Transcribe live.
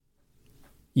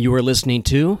You are listening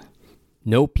to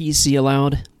No PC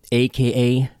Allowed,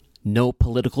 aka No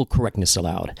Political Correctness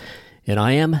Allowed, and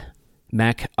I am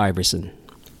Mac Iverson.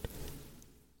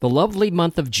 The lovely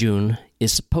month of June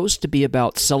is supposed to be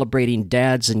about celebrating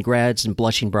dads and grads and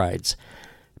blushing brides,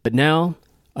 but now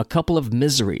a couple of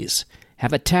miseries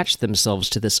have attached themselves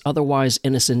to this otherwise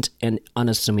innocent and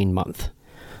unassuming month.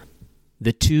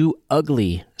 The two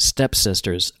ugly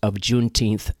stepsisters of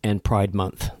Juneteenth and Pride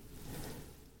Month.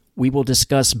 We will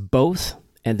discuss both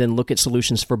and then look at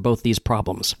solutions for both these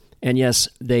problems. And yes,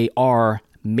 they are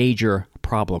major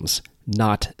problems,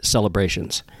 not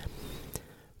celebrations.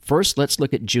 First, let's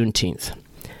look at Juneteenth.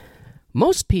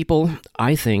 Most people,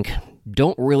 I think,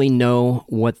 don't really know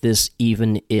what this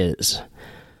even is.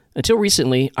 Until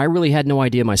recently, I really had no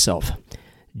idea myself.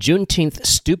 Juneteenth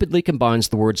stupidly combines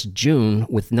the words June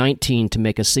with 19 to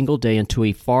make a single day into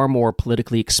a far more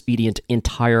politically expedient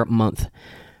entire month.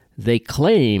 They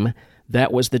claim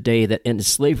that was the day that ended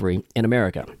slavery in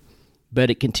America, but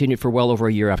it continued for well over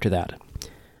a year after that.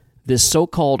 This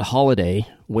so-called holiday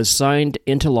was signed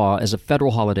into law as a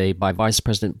federal holiday by Vice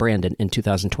President Brandon in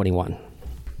 2021.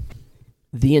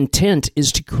 The intent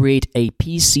is to create a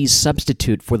PC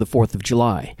substitute for the 4th of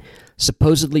July,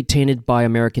 supposedly tainted by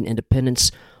American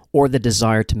independence or the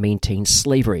desire to maintain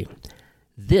slavery.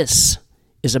 This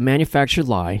is a manufactured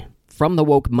lie from the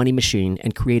woke money machine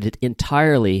and created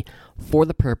entirely for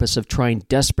the purpose of trying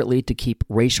desperately to keep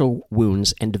racial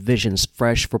wounds and divisions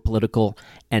fresh for political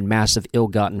and massive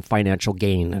ill-gotten financial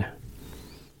gain.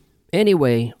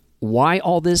 Anyway, why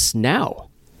all this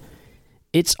now?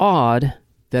 It's odd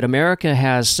that America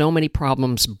has so many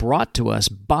problems brought to us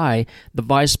by the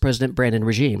Vice President Brandon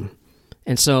regime.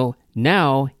 And so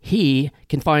now he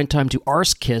can find time to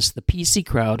arse-kiss the PC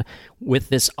crowd with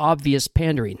this obvious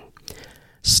pandering.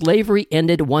 Slavery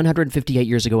ended 158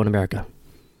 years ago in America.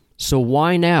 So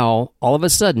why now, all of a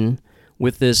sudden,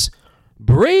 with this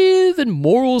brave and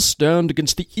moral stand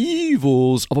against the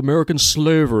evils of American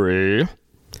slavery?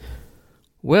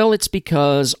 Well, it's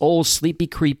because old Sleepy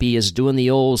Creepy is doing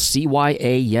the old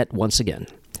CYA yet once again.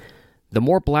 The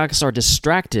more blacks are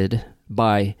distracted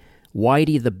by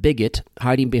Whitey the bigot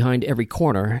hiding behind every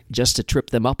corner just to trip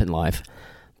them up in life,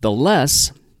 the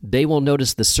less they will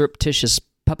notice the surreptitious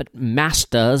puppet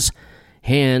master's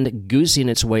hand goosing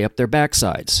its way up their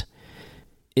backsides.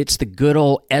 It's the good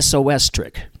old SOS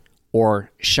trick,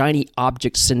 or shiny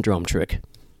object syndrome trick,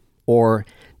 or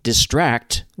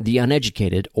distract the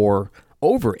uneducated or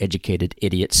overeducated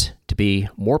idiots, to be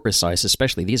more precise,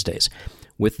 especially these days,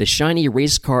 with the shiny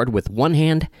race card with one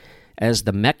hand, as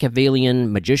the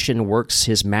Machiavellian magician works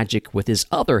his magic with his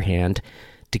other hand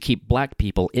to keep black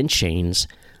people in chains,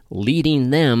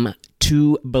 leading them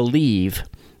to believe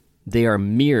they are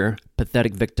mere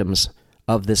pathetic victims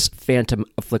of this phantom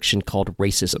affliction called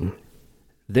racism.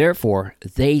 Therefore,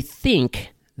 they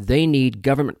think they need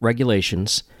government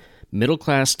regulations,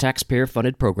 middle-class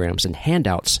taxpayer-funded programs, and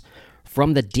handouts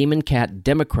from the demon cat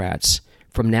Democrats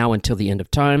from now until the end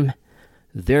of time.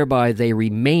 Thereby, they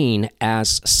remain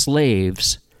as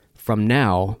slaves from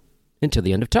now until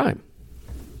the end of time.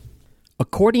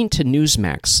 According to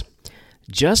Newsmax,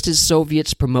 just as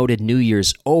Soviets promoted New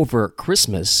Year's over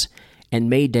Christmas and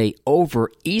May Day over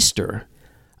Easter,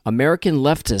 American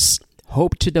leftists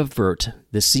hope to divert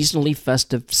the seasonally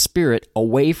festive spirit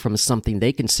away from something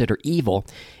they consider evil,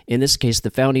 in this case the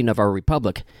founding of our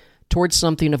republic, towards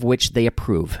something of which they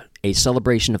approve, a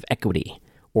celebration of equity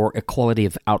or equality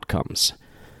of outcomes.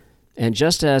 And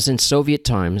just as in Soviet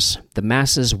times, the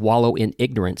masses wallow in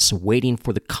ignorance, waiting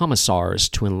for the commissars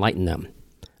to enlighten them.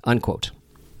 Unquote.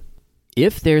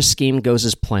 If their scheme goes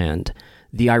as planned,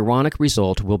 the ironic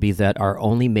result will be that our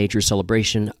only major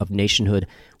celebration of nationhood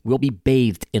will be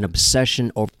bathed in obsession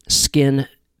over skin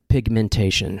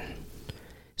pigmentation.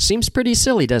 Seems pretty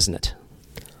silly, doesn't it?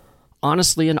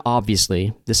 Honestly and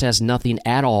obviously, this has nothing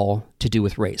at all to do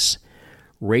with race.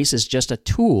 Race is just a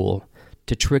tool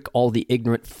to trick all the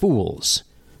ignorant fools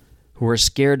who are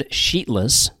scared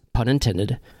sheetless, pun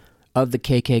intended, of the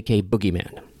KKK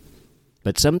boogeyman.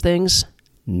 But some things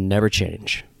never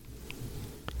change.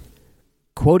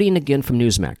 Quoting again from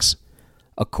Newsmax,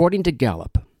 according to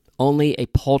Gallup, only a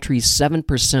paltry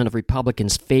 7% of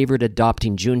Republicans favored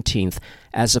adopting Juneteenth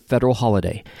as a federal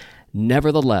holiday.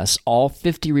 Nevertheless, all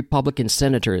 50 Republican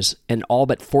senators and all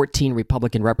but 14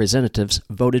 Republican representatives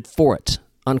voted for it.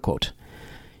 Unquote.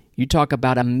 You talk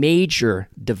about a major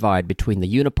divide between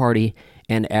the uniparty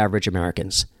and average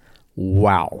Americans.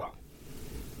 Wow.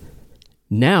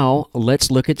 Now, let's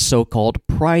look at so-called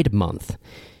Pride Month.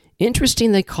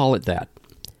 Interesting they call it that.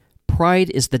 Pride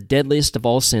is the deadliest of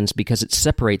all sins because it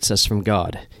separates us from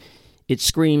God. It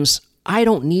screams, I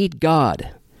don't need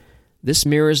God. This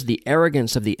mirrors the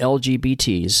arrogance of the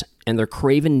LGBTs and their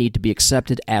craven need to be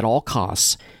accepted at all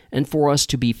costs and for us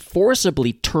to be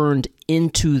forcibly turned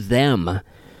into them.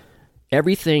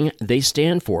 Everything they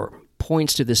stand for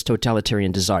points to this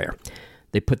totalitarian desire.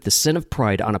 They put the sin of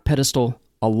pride on a pedestal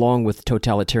along with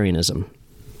totalitarianism.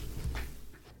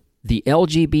 The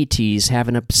LGBTs have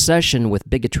an obsession with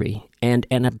bigotry and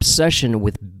an obsession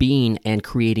with being and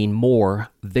creating more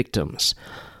victims.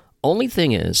 Only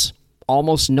thing is,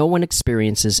 almost no one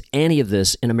experiences any of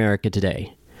this in America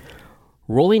today.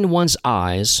 Rolling one's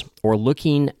eyes or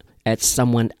looking at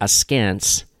someone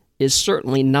askance is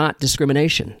certainly not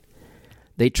discrimination.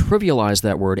 They trivialize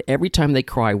that word every time they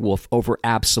cry wolf over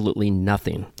absolutely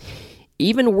nothing.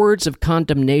 Even words of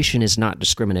condemnation is not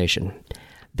discrimination.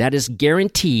 That is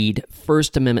guaranteed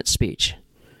First Amendment speech.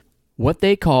 What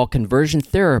they call conversion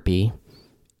therapy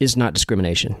is not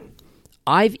discrimination.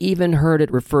 I've even heard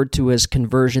it referred to as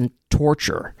conversion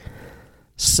torture.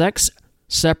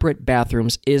 Sex-separate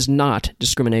bathrooms is not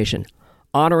discrimination.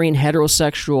 Honoring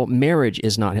heterosexual marriage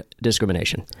is not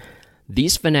discrimination.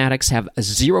 These fanatics have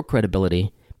zero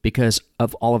credibility because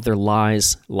of all of their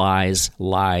lies,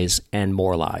 and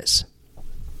more lies.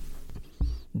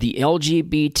 The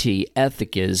LGBT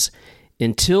ethic is,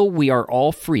 until we are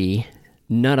all free,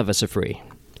 none of us are free.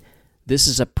 This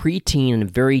is a preteen and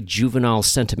very juvenile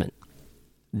sentiment.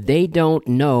 They don't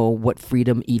know what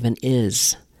freedom even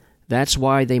is. That's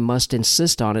why they must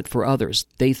insist on it for others.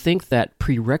 They think that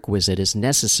prerequisite is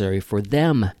necessary for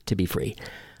them to be free.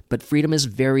 But freedom is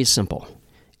very simple.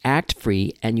 Act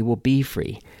free and you will be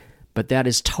free. But that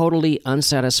is totally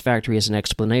unsatisfactory as an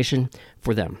explanation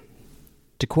for them.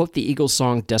 To quote the Eagles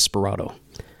song Desperado,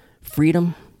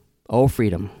 freedom, oh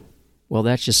freedom. Well,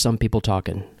 that's just some people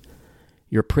talking.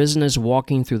 Your prison is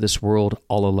walking through this world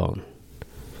all alone.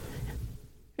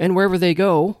 And wherever they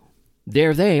go,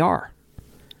 there they are.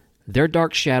 Their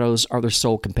dark shadows are their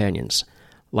sole companions,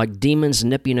 like demons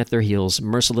nipping at their heels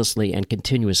mercilessly and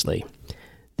continuously.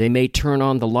 They may turn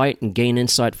on the light and gain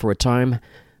insight for a time,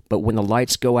 but when the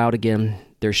lights go out again,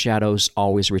 their shadows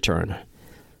always return.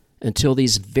 Until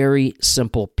these very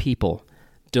simple people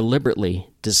deliberately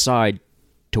decide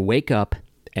to wake up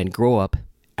and grow up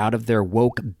out of their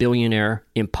woke billionaire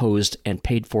imposed and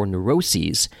paid for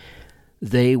neuroses,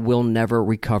 they will never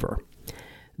recover.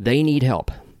 They need help.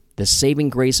 The saving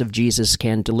grace of Jesus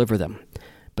can deliver them,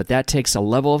 but that takes a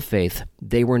level of faith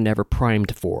they were never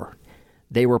primed for.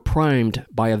 They were primed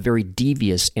by a very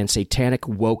devious and satanic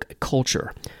woke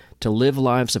culture to live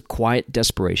lives of quiet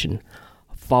desperation,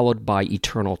 followed by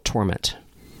eternal torment.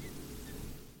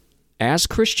 As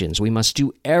Christians, we must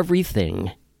do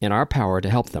everything in our power to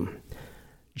help them.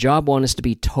 Job one is to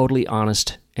be totally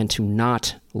honest and to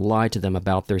not lie to them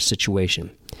about their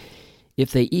situation.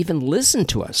 If they even listen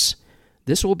to us,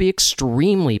 this will be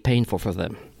extremely painful for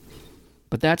them.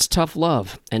 But that's tough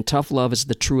love, and tough love is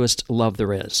the truest love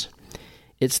there is.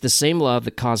 It's the same love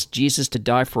that caused Jesus to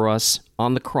die for us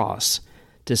on the cross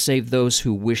to save those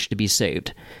who wish to be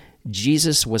saved.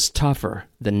 Jesus was tougher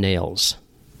than nails.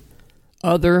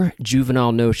 Other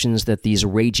juvenile notions that these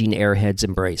raging airheads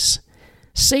embrace.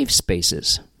 Safe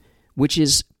spaces, which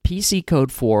is PC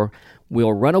code for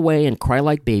we'll run away and cry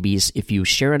like babies if you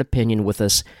share an opinion with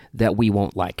us that we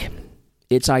won't like.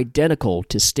 It's identical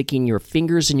to sticking your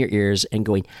fingers in your ears and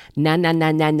going, na na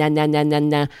na na na na na na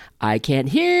na, I can't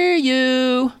hear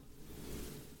you.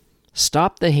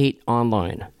 Stop the hate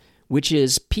online, which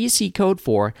is PC code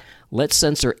for let's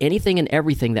censor anything and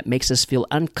everything that makes us feel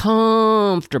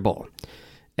uncomfortable.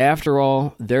 After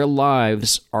all, their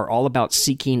lives are all about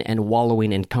seeking and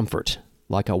wallowing in comfort,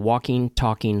 like a walking,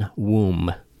 talking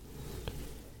womb.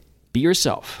 Be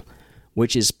yourself,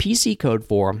 which is PC code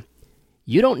for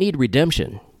you don't need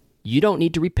redemption. You don't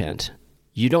need to repent.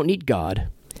 You don't need God.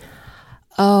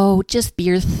 Oh, just be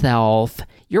yourself.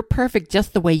 You're perfect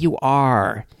just the way you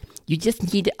are. You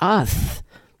just need us,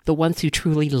 the ones who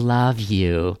truly love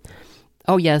you.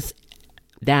 Oh, yes,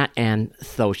 that and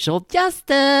social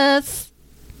justice.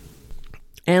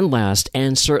 And last,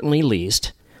 and certainly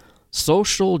least,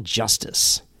 social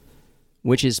justice,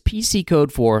 which is PC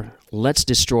code for let's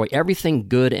destroy everything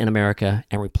good in America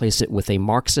and replace it with a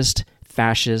Marxist,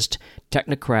 fascist,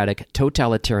 technocratic,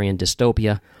 totalitarian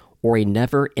dystopia, or a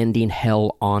never-ending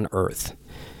hell on earth.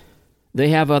 They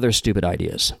have other stupid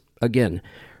ideas. Again,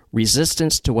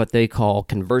 resistance to what they call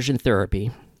conversion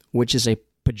therapy, which is a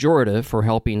pejorative for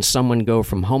helping someone go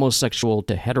from homosexual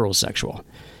to heterosexual.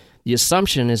 The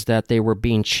assumption is that they were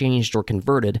being changed or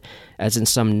converted, as in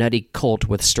some nutty cult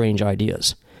with strange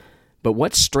ideas. But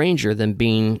what's stranger than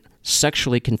being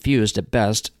sexually confused at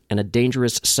best and a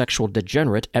dangerous sexual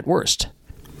degenerate at worst?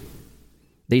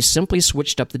 They simply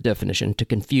switched up the definition to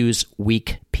confuse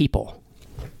weak people.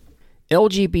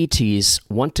 LGBTs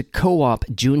want to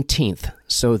co-opt Juneteenth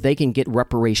so they can get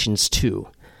reparations too.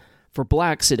 For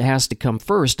blacks, it has to come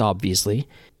first, obviously,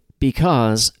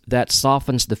 because that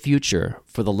softens the future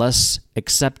for the less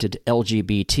accepted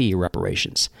LGBT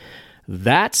reparations.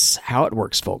 That's how it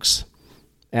works, folks.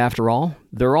 After all,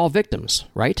 they're all victims,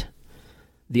 right?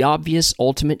 The obvious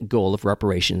ultimate goal of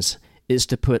reparations is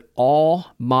to put all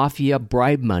mafia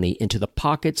bribe money into the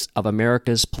pockets of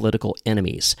America's political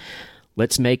enemies.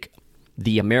 Let's make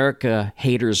the America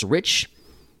haters rich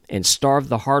and starve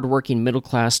the hardworking middle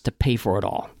class to pay for it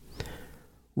all.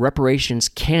 Reparations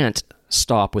can't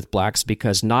stop with blacks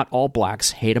because not all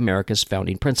blacks hate America's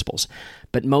founding principles,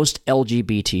 but most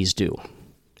LGBTs do.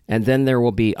 And then there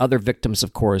will be other victims,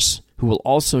 of course, who will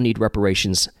also need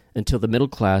reparations until the middle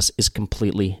class is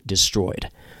completely destroyed.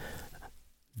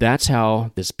 That's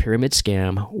how this pyramid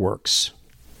scam works.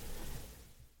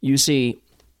 You see,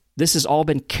 this has all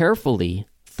been carefully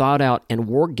thought out and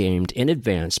war-gamed in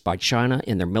advance by China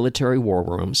in their military war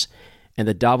rooms and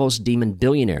the Davos demon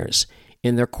billionaires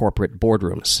in their corporate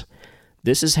boardrooms.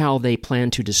 This is how they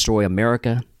plan to destroy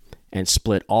America and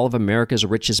split all of America's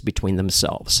riches between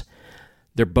themselves.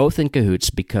 They're both in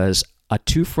cahoots because a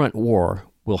two-front war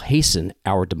will hasten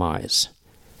our demise.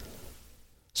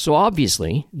 So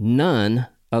obviously, none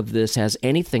of this has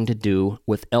anything to do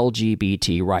with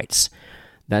LGBT rights.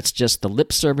 That's just the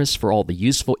lip service for all the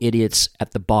useful idiots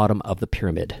at the bottom of the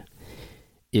pyramid.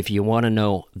 If you want to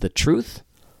know the truth,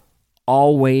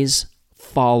 always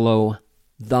follow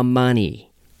the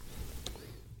money.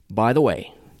 By the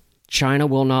way, China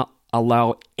will not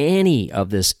allow any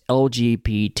of this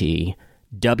LGBT,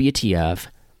 WTF,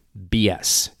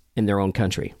 BS in their own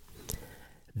country.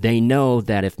 They know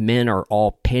that if men are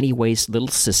all penny-waist little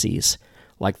sissies,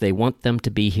 like they want them to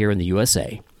be here in the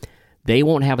USA, they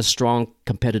won't have a strong,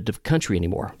 competitive country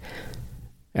anymore.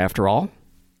 After all,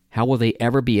 how will they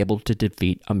ever be able to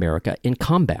defeat America in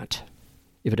combat,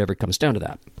 if it ever comes down to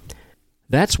that?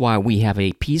 That's why we have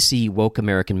a PC woke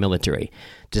American military,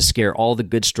 to scare all the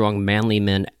good, strong, manly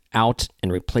men out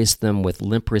and replace them with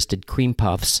limp-wristed cream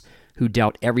puffs who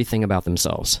doubt everything about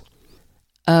themselves.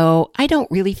 Oh, I don't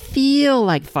really feel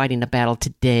like fighting a battle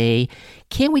today.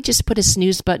 Can't we just put a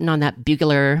snooze button on that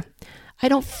bugler? I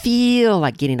don't feel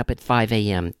like getting up at 5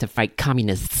 a.m. to fight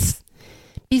communists.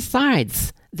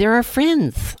 Besides, they're our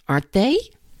friends, aren't they?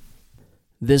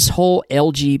 This whole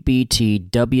LGBT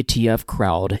WTF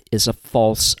crowd is a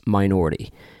false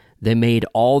minority. They made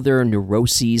all their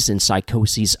neuroses and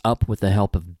psychoses up with the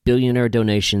help of billionaire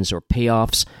donations or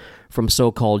payoffs from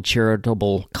so-called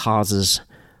charitable causes,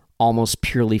 almost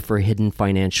purely for hidden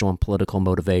financial and political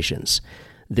motivations.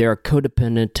 They are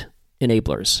codependent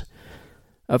enablers.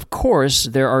 Of course,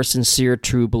 there are sincere,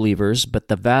 true believers, but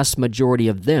the vast majority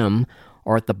of them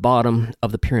are at the bottom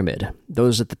of the pyramid.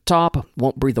 Those at the top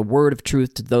won't breathe a word of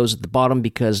truth to those at the bottom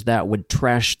because that would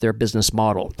trash their business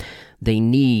model. They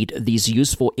need these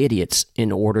useful idiots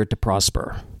in order to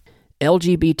prosper.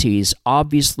 LGBTs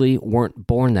obviously weren't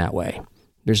born that way.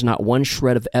 There's not one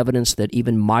shred of evidence that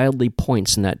even mildly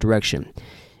points in that direction.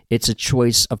 It's a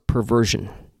choice of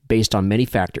perversion based on many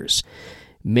factors.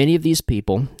 Many of these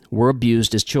people were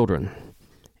abused as children,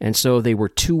 and so they were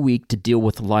too weak to deal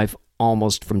with life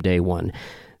almost from day one.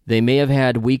 They may have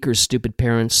had weak or stupid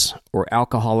parents, or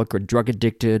alcoholic or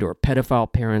drug-addicted, or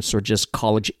pedophile parents, or just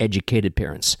college-educated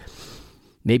parents.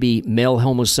 Maybe male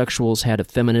homosexuals had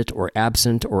effeminate or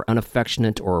absent or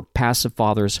unaffectionate or passive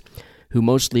fathers who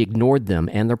mostly ignored them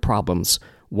and their problems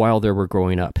while they were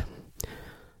growing up.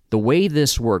 The way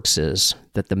this works is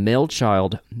that the male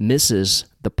child misses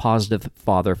the positive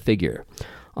father figure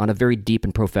on a very deep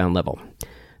and profound level.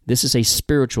 This is a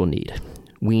spiritual need.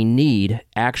 We need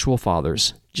actual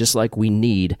fathers, just like we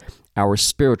need our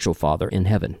spiritual father in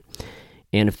heaven.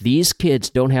 And if these kids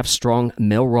don't have strong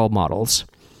male role models,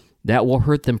 that will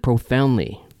hurt them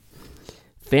profoundly.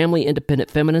 Family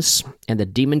independent feminists and the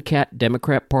Demon Cat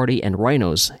Democrat Party and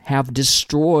rhinos have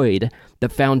destroyed the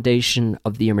foundation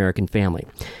of the American family,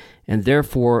 and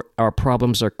therefore our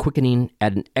problems are quickening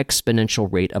at an exponential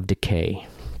rate of decay.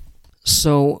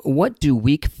 So what do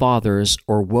weak fathers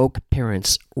or woke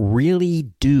parents really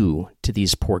do to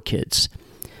these poor kids?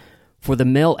 For the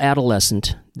male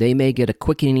adolescent, they may get a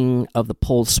quickening of the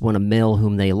pulse when a male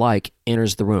whom they like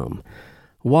enters the room.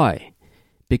 Why?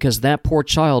 Because that poor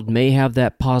child may have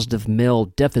that positive male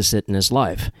deficit in his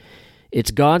life.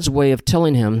 It's God's way of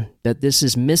telling him that this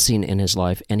is missing in his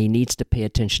life and he needs to pay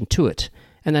attention to it,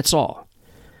 and that's all.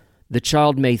 The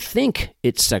child may think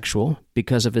it's sexual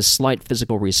because of his slight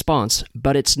physical response,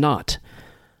 but it's not.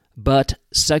 But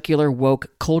secular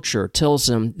woke culture tells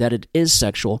them that it is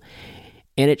sexual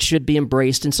and it should be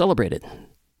embraced and celebrated.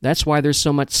 That's why there's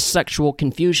so much sexual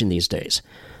confusion these days.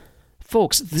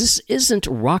 Folks, this isn't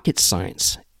rocket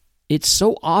science. It's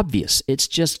so obvious, it's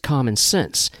just common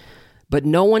sense. But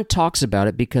no one talks about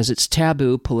it because it's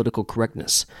taboo political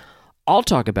correctness. I'll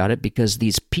talk about it because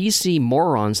these PC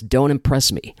morons don't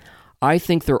impress me. I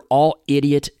think they're all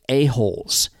idiot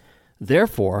a-holes.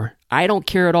 Therefore, I don't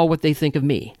care at all what they think of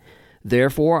me.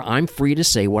 Therefore, I'm free to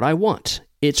say what I want.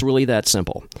 It's really that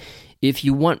simple. If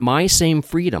you want my same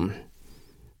freedom,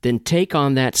 then take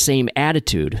on that same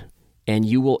attitude, and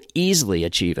you will easily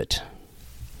achieve it.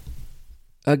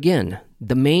 Again,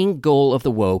 the main goal of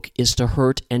the woke is to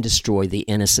hurt and destroy the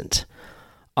innocent.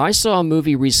 I saw a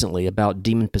movie recently about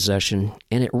demon possession,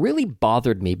 and it really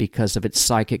bothered me because of its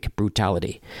psychic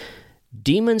brutality.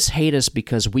 Demons hate us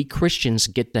because we Christians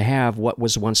get to have what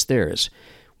was once theirs,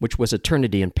 which was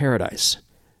eternity in paradise.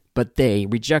 But they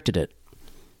rejected it.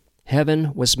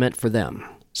 Heaven was meant for them,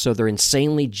 so they're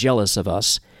insanely jealous of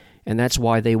us, and that's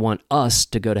why they want us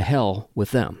to go to hell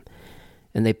with them.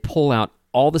 And they pull out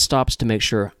all the stops to make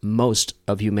sure most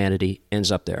of humanity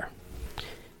ends up there.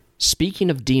 Speaking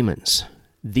of demons,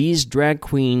 these drag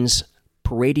queens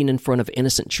parading in front of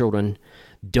innocent children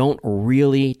don't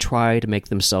really try to make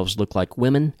themselves look like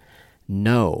women.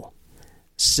 No.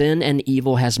 Sin and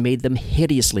evil has made them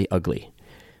hideously ugly.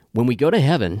 When we go to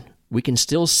heaven, we can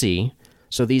still see,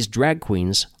 so these drag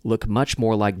queens look much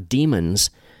more like demons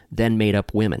than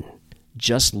made-up women.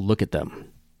 Just look at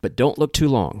them. But don't look too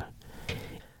long.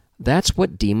 That's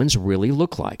what demons really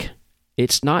look like.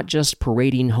 It's not just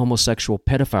parading homosexual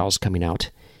pedophiles coming out.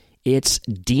 It's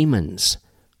demons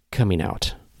coming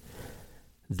out.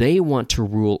 They want to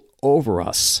rule over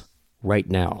us right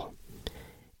now.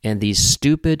 And these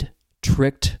stupid,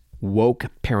 tricked, woke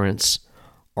parents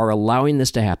are allowing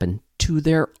this to happen to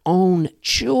their own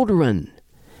children.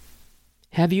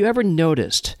 Have you ever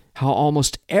noticed how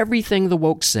almost everything the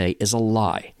woke say is a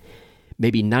lie?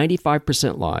 Maybe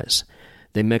 95% lies.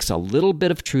 They mix a little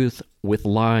bit of truth with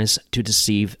lies to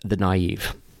deceive the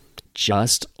naive,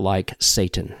 just like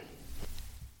Satan.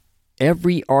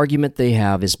 Every argument they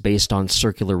have is based on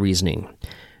circular reasoning.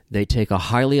 They take a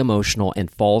highly emotional and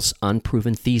false,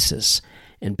 unproven thesis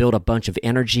and build a bunch of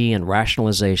energy and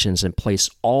rationalizations and place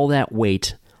all that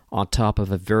weight on top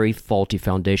of a very faulty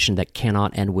foundation that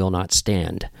cannot and will not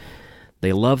stand.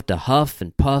 They love to huff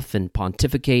and puff and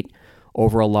pontificate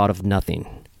over a lot of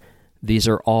nothing. These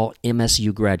are all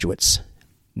MSU graduates,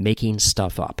 making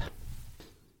stuff up.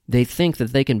 They think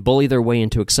that they can bully their way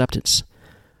into acceptance.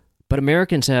 But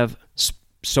Americans have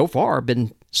so far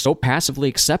been so passively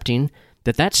accepting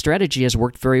that that strategy has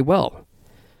worked very well.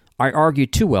 I argue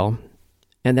too well,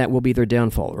 and that will be their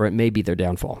downfall, or it may be their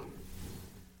downfall.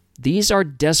 These are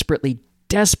desperately,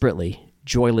 desperately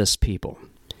joyless people.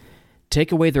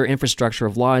 Take away their infrastructure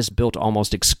of lies built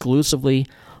almost exclusively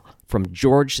from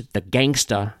George the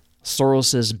Gangsta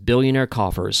Soros's billionaire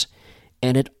coffers,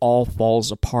 and it all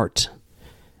falls apart.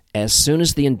 As soon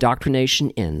as the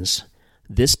indoctrination ends,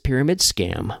 this pyramid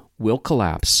scam will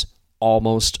collapse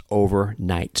almost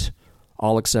overnight,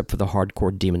 all except for the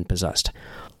hardcore demon-possessed.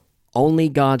 Only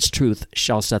God's truth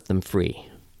shall set them free.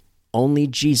 Only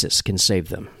Jesus can save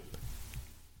them.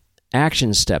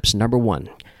 Action steps. Number 1.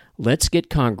 Let's get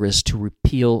Congress to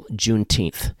repeal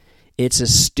Juneteenth. It's a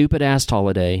stupid-ass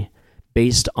holiday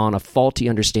based on a faulty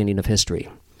understanding of history.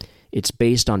 It's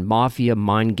based on mafia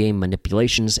mind game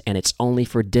manipulations, and it's only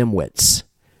for dimwits.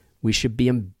 We should be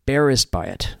embarrassed by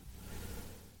it.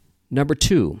 Number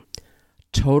 2,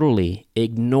 totally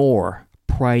ignore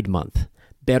Pride Month.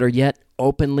 Better yet,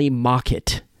 openly mock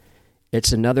it.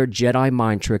 It's another Jedi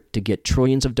mind trick to get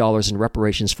trillions of dollars in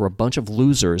reparations for a bunch of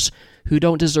losers who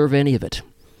don't deserve any of it.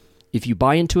 If you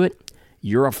buy into it,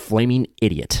 you're a flaming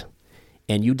idiot.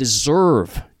 And you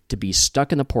deserve to be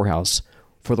stuck in the poorhouse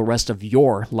for the rest of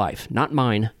your life. Not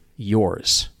mine,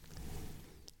 yours.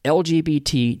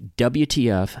 LGBT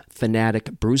WTF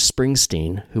fanatic Bruce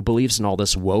Springsteen, who believes in all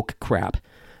this woke crap,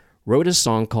 wrote a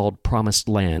song called Promised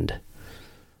Land.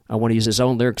 I want to use his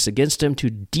own lyrics against him to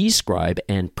describe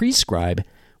and prescribe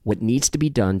what needs to be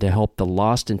done to help the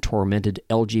lost and tormented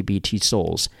LGBT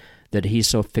souls that he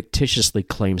so fictitiously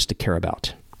claims to care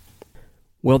about.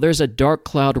 Well, there's a dark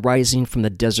cloud rising from the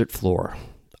desert floor.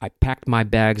 I packed my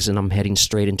bags and I'm heading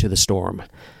straight into the storm.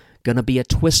 Gonna be a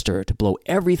twister to blow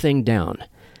everything down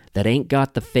that ain't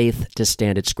got the faith to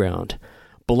stand its ground.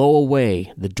 Blow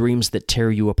away the dreams that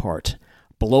tear you apart.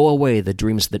 Blow away the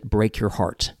dreams that break your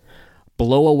heart.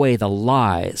 Blow away the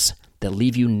lies that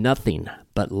leave you nothing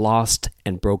but lost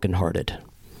and brokenhearted.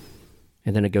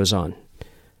 And then it goes on.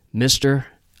 Mister,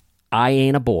 I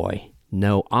ain't a boy.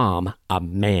 No, I'm a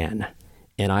man.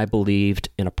 And I believed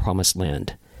in a promised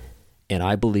land. And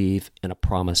I believe in a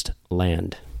promised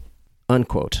land.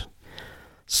 Unquote.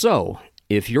 So,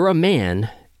 if you're a man,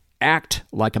 act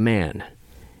like a man.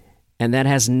 And that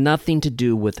has nothing to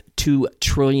do with 2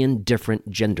 trillion different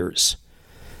genders.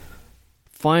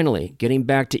 Finally, getting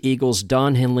back to Eagles'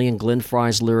 Don Henley and Glenn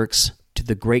Frey's lyrics to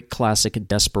the great classic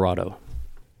Desperado.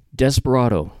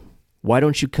 Desperado, why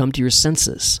don't you come to your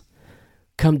senses?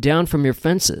 Come down from your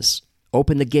fences.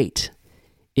 Open the gate.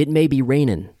 It may be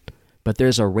raining, but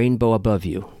there's a rainbow above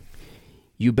you.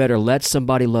 You better let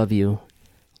somebody love you.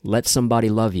 Let somebody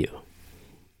love you.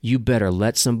 You better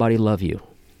let somebody love you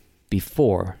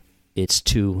before it's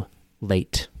too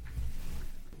late.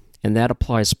 And that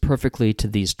applies perfectly to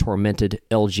these tormented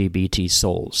LGBT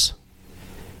souls.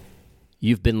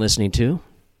 You've been listening to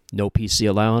No PC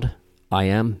Allowed. I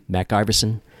am Mac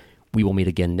Iverson. We will meet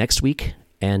again next week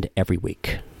and every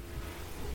week.